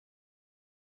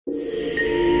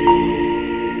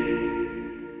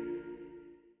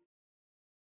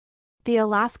The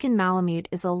Alaskan Malamute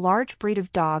is a large breed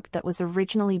of dog that was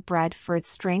originally bred for its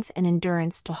strength and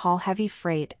endurance to haul heavy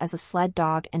freight as a sled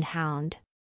dog and hound.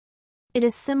 It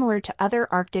is similar to other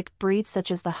Arctic breeds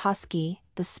such as the Husky,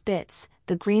 the Spitz,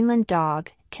 the Greenland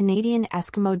Dog, Canadian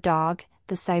Eskimo Dog,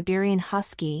 the Siberian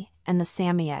Husky, and the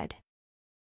Samoyed.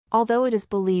 Although it is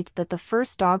believed that the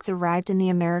first dogs arrived in the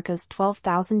Americas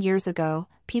 12,000 years ago,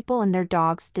 people and their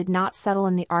dogs did not settle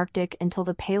in the Arctic until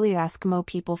the Paleo-Eskimo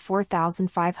people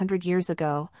 4,500 years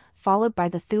ago, followed by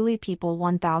the Thule people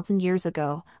 1,000 years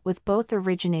ago, with both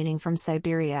originating from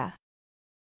Siberia.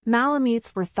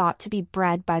 Malamutes were thought to be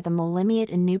bred by the Malimiut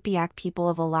Inupiaq people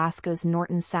of Alaska's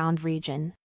Norton Sound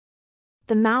region.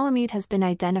 The Malamute has been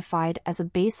identified as a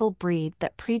basal breed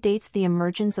that predates the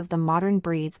emergence of the modern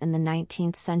breeds in the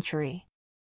 19th century.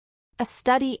 A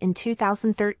study in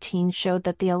 2013 showed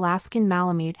that the Alaskan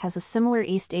Malamute has a similar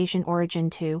East Asian origin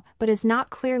to, but is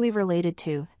not clearly related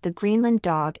to, the Greenland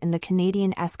Dog and the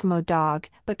Canadian Eskimo Dog,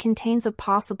 but contains a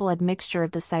possible admixture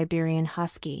of the Siberian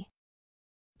Husky.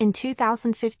 In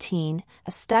 2015,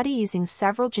 a study using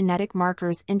several genetic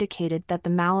markers indicated that the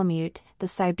Malamute, the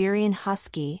Siberian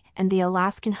Husky, and the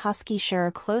Alaskan Husky share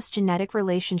a close genetic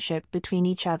relationship between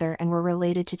each other and were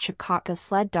related to Chukotka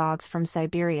sled dogs from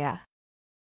Siberia.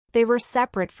 They were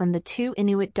separate from the two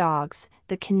Inuit dogs,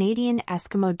 the Canadian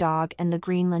Eskimo Dog and the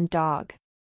Greenland Dog.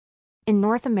 In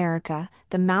North America,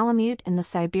 the Malamute and the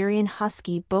Siberian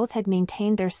Husky both had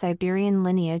maintained their Siberian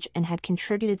lineage and had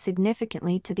contributed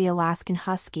significantly to the Alaskan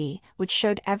Husky, which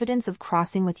showed evidence of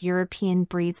crossing with European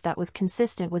breeds that was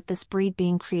consistent with this breed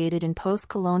being created in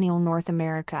post-colonial North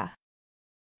America.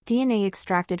 DNA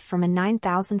extracted from a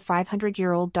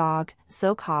 9,500-year-old dog,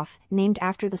 Zokhof, named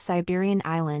after the Siberian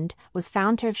island, was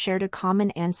found to have shared a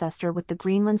common ancestor with the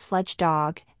Greenland sledge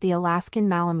dog, the Alaskan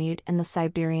Malamute and the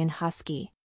Siberian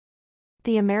Husky.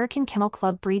 The American Kennel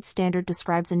Club breed standard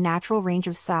describes a natural range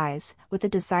of size, with a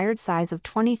desired size of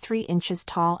 23 inches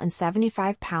tall and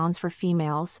 75 pounds for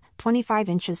females, 25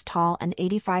 inches tall and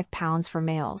 85 pounds for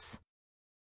males.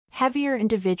 Heavier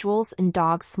individuals and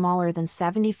dogs smaller than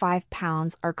 75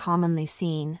 pounds are commonly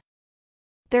seen.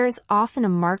 There is often a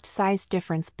marked size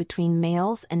difference between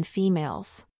males and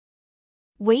females.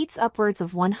 Weights upwards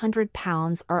of 100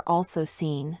 pounds are also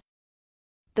seen.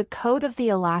 The coat of the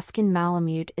Alaskan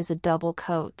Malamute is a double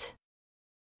coat.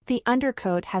 The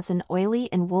undercoat has an oily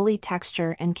and woolly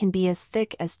texture and can be as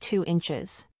thick as 2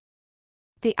 inches.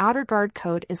 The outer guard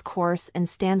coat is coarse and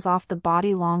stands off the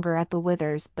body longer at the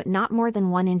withers but not more than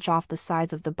 1 inch off the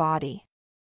sides of the body.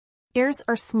 Ears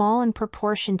are small in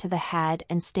proportion to the head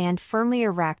and stand firmly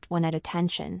erect when at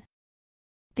attention.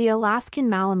 The Alaskan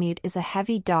Malamute is a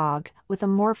heavy dog, with a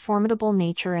more formidable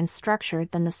nature and structure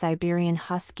than the Siberian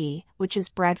Husky, which is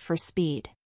bred for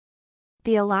speed.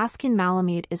 The Alaskan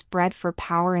Malamute is bred for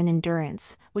power and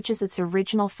endurance, which is its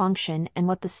original function and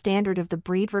what the standard of the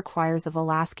breed requires of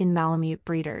Alaskan Malamute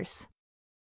breeders.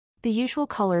 The usual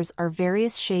colors are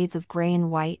various shades of gray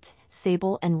and white,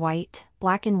 sable and white,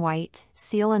 black and white,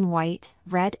 seal and white,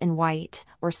 red and white,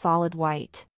 or solid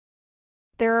white.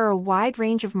 There are a wide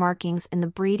range of markings in the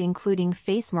breed including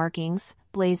face markings,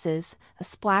 blazes, a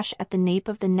splash at the nape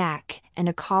of the neck, and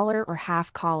a collar or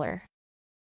half collar.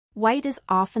 White is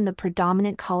often the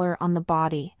predominant color on the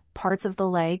body, parts of the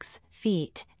legs,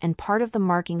 feet, and part of the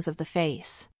markings of the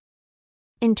face.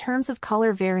 In terms of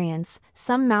color variance,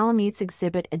 some Malamutes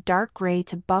exhibit a dark gray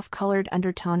to buff-colored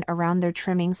undertone around their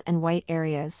trimmings and white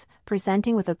areas,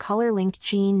 presenting with a color-linked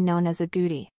gene known as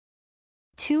agouti.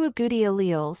 2 agouti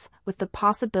alleles, with the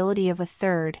possibility of a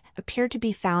third, appear to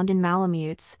be found in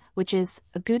Malamutes, which is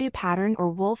agouti pattern or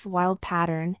wolf wild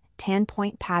pattern, tan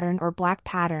point pattern or black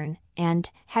pattern, and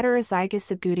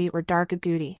heterozygous agouti or dark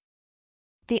agouti.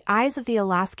 The eyes of the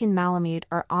Alaskan Malamute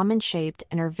are almond-shaped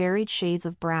and are varied shades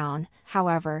of brown,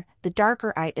 however, the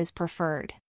darker eye is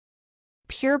preferred.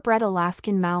 Purebred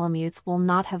Alaskan Malamutes will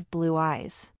not have blue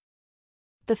eyes.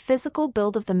 The physical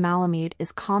build of the Malamute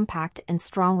is compact and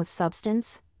strong with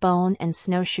substance, bone and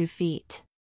snowshoe feet.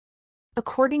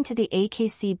 According to the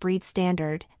AKC breed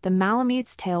standard, the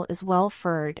Malamute's tail is well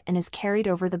furred and is carried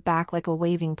over the back like a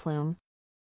waving plume.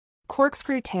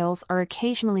 Corkscrew tails are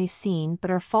occasionally seen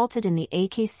but are faulted in the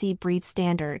AKC breed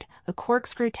standard. A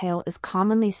corkscrew tail is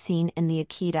commonly seen in the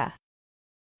Akita.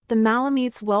 The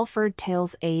Malamute's well-furred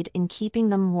tails aid in keeping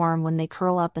them warm when they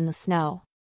curl up in the snow.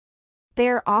 They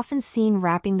are often seen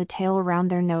wrapping the tail around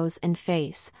their nose and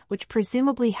face, which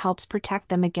presumably helps protect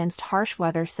them against harsh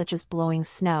weather such as blowing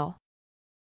snow.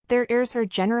 Their ears are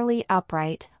generally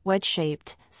upright,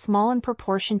 wedge-shaped, small in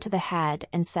proportion to the head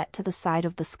and set to the side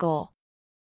of the skull.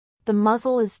 The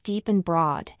muzzle is deep and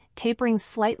broad, tapering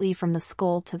slightly from the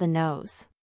skull to the nose.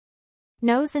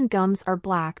 Nose and gums are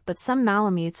black, but some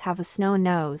Malamutes have a snow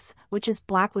nose, which is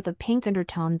black with a pink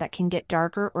undertone that can get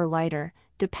darker or lighter,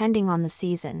 depending on the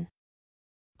season.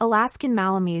 Alaskan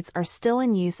Malamutes are still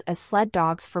in use as sled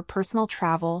dogs for personal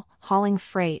travel, hauling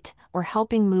freight, or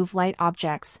helping move light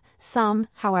objects. Some,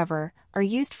 however, are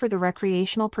used for the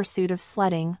recreational pursuit of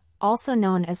sledding, also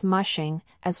known as mushing,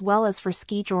 as well as for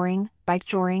ski joring, bike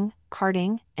joring,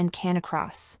 karting, and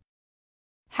canicross.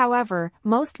 However,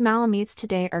 most Malamutes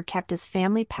today are kept as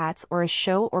family pets or as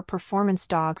show or performance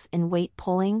dogs in weight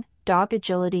pulling, dog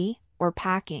agility, or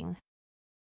packing.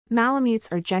 Malamutes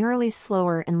are generally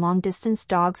slower in long-distance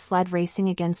dog sled racing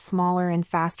against smaller and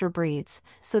faster breeds,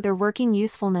 so their working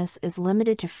usefulness is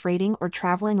limited to freighting or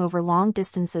traveling over long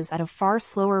distances at a far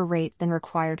slower rate than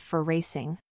required for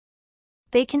racing.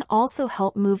 They can also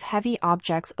help move heavy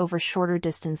objects over shorter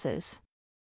distances.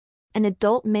 An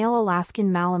adult male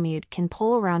Alaskan Malamute can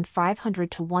pull around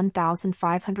 500 to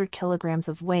 1,500 kilograms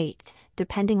of weight,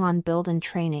 depending on build and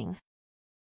training.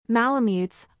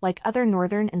 Malamutes, like other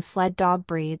northern and sled dog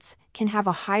breeds, can have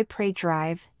a high prey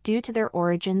drive due to their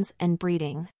origins and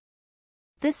breeding.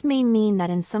 This may mean that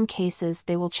in some cases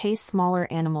they will chase smaller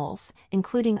animals,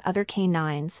 including other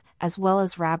canines, as well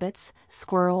as rabbits,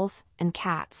 squirrels, and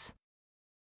cats.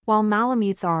 While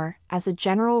Malamutes are, as a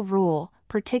general rule,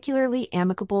 particularly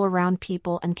amicable around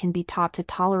people and can be taught to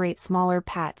tolerate smaller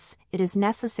pets, it is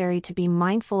necessary to be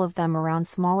mindful of them around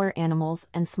smaller animals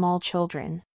and small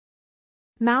children.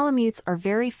 Malamutes are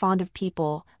very fond of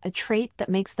people, a trait that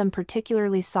makes them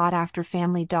particularly sought-after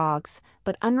family dogs,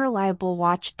 but unreliable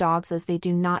watch dogs as they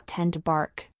do not tend to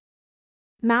bark.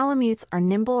 Malamutes are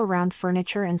nimble around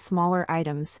furniture and smaller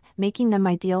items, making them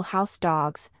ideal house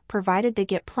dogs, provided they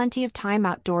get plenty of time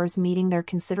outdoors meeting their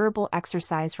considerable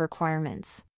exercise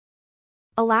requirements.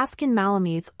 Alaskan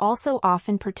Malamutes also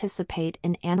often participate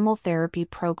in animal therapy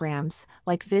programs,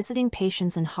 like visiting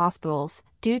patients in hospitals,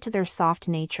 due to their soft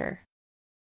nature.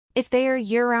 If they are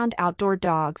year-round outdoor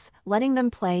dogs, letting them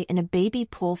play in a baby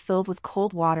pool filled with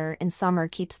cold water in summer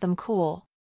keeps them cool.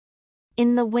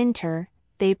 In the winter,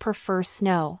 they prefer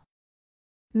snow.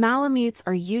 Malamutes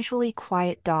are usually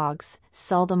quiet dogs,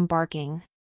 seldom barking.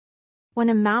 When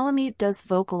a Malamute does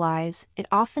vocalize, it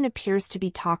often appears to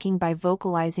be talking by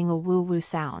vocalizing a woo-woo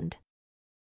sound.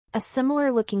 A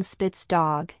similar-looking spitz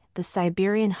dog, the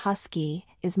Siberian Husky,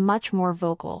 is much more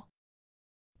vocal.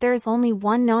 There is only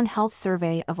one known health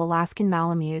survey of Alaskan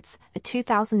Malamutes, a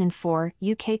 2004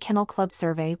 UK Kennel Club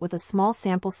survey with a small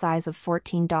sample size of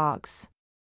 14 dogs.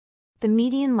 The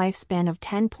median lifespan of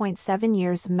 10.7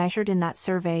 years measured in that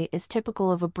survey is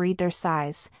typical of a breed their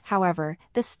size. However,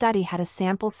 this study had a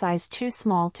sample size too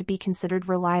small to be considered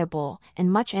reliable,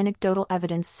 and much anecdotal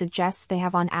evidence suggests they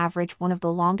have on average one of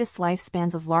the longest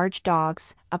lifespans of large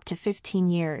dogs, up to 15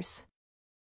 years.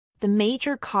 The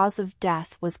major cause of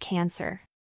death was cancer.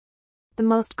 The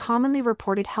most commonly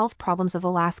reported health problems of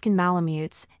Alaskan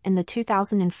Malamutes, in the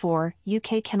 2004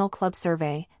 UK Kennel Club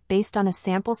survey, based on a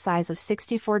sample size of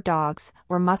 64 dogs,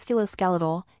 were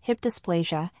musculoskeletal, hip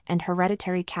dysplasia, and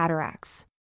hereditary cataracts.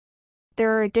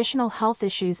 There are additional health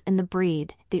issues in the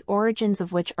breed, the origins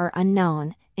of which are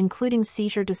unknown, including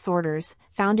seizure disorders,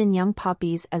 found in young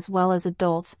puppies as well as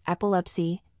adults,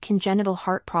 epilepsy, congenital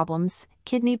heart problems,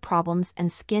 kidney problems,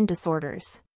 and skin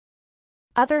disorders.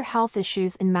 Other health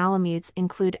issues in Malamutes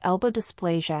include elbow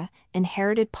dysplasia,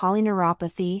 inherited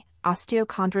polyneuropathy,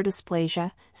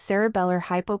 osteochondrodysplasia, cerebellar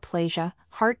hypoplasia,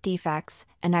 heart defects,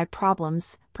 and eye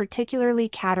problems, particularly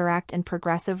cataract and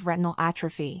progressive retinal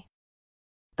atrophy.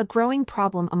 A growing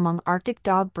problem among Arctic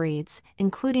dog breeds,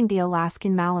 including the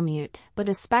Alaskan Malamute, but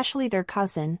especially their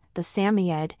cousin, the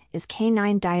Samoyed, is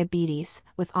canine diabetes,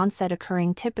 with onset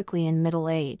occurring typically in middle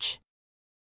age.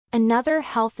 Another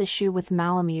health issue with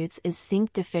Malamutes is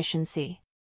zinc deficiency.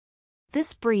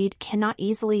 This breed cannot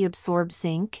easily absorb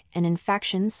zinc, and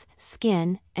infections,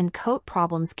 skin, and coat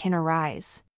problems can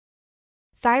arise.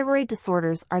 Thyroid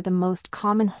disorders are the most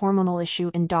common hormonal issue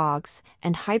in dogs,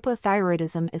 and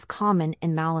hypothyroidism is common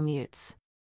in Malamutes.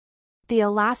 The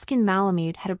Alaskan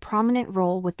Malamute had a prominent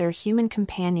role with their human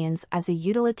companions as a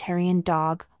utilitarian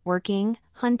dog, working,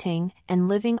 hunting, and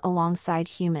living alongside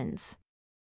humans.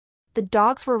 The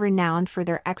dogs were renowned for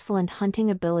their excellent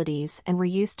hunting abilities and were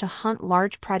used to hunt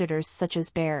large predators such as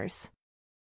bears.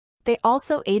 They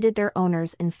also aided their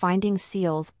owners in finding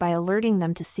seals by alerting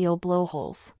them to seal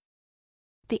blowholes.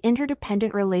 The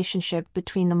interdependent relationship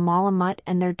between the Malamute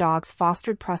and their dogs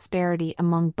fostered prosperity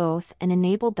among both and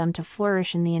enabled them to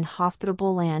flourish in the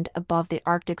inhospitable land above the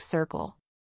Arctic Circle.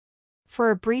 For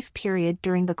a brief period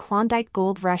during the Klondike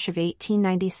Gold Rush of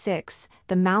 1896,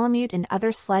 the Malamute and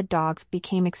other sled dogs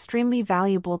became extremely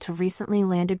valuable to recently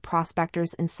landed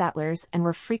prospectors and settlers and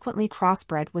were frequently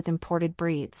crossbred with imported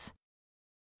breeds.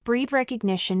 Breed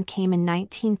recognition came in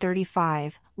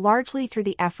 1935, largely through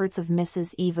the efforts of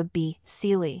Mrs. Eva B.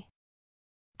 Seeley.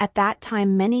 At that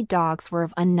time many dogs were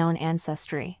of unknown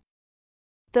ancestry.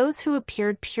 Those who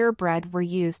appeared purebred were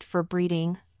used for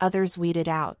breeding, others weeded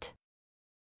out.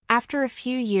 After a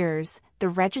few years, the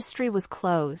registry was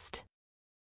closed.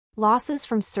 Losses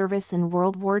from service in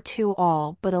World War II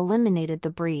all but eliminated the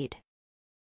breed.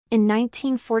 In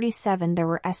 1947 there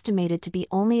were estimated to be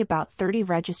only about 30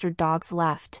 registered dogs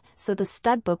left, so the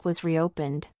stud book was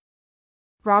reopened.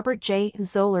 Robert J.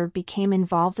 Zoller became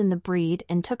involved in the breed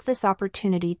and took this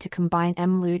opportunity to combine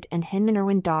Malamute and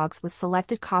Hinmanurwin dogs with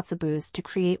selected Kotzaboos to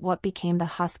create what became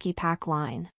the Husky pack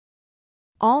line.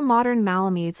 All modern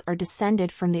Malamutes are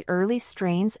descended from the early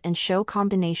strains and show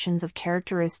combinations of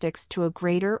characteristics to a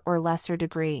greater or lesser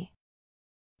degree.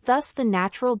 Thus the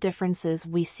natural differences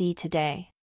we see today.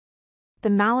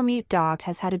 The Malamute dog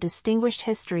has had a distinguished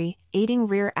history, aiding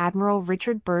Rear Admiral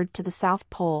Richard Byrd to the South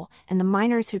Pole and the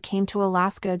miners who came to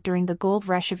Alaska during the Gold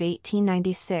Rush of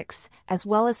 1896, as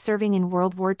well as serving in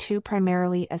World War II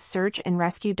primarily as search and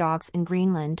rescue dogs in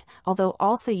Greenland, although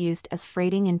also used as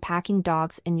freighting and packing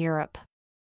dogs in Europe.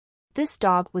 This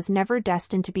dog was never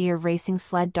destined to be a racing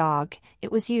sled dog. It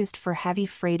was used for heavy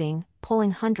freighting,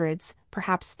 pulling hundreds,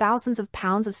 perhaps thousands of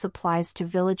pounds of supplies to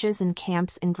villages and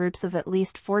camps in groups of at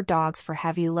least 4 dogs for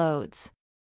heavy loads.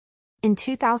 In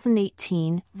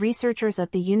 2018, researchers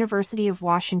at the University of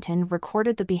Washington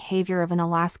recorded the behavior of an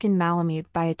Alaskan Malamute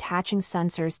by attaching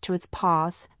sensors to its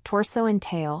paws, torso and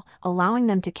tail, allowing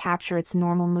them to capture its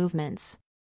normal movements.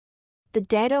 The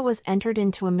data was entered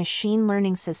into a machine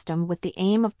learning system with the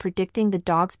aim of predicting the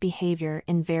dog's behavior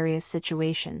in various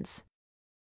situations.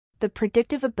 The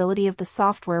predictive ability of the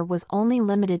software was only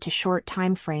limited to short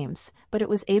time frames, but it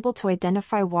was able to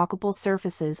identify walkable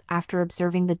surfaces after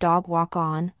observing the dog walk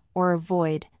on, or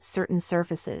avoid, certain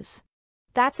surfaces.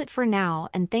 That's it for now,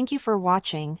 and thank you for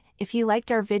watching. If you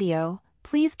liked our video,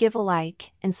 please give a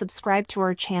like and subscribe to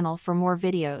our channel for more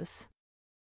videos.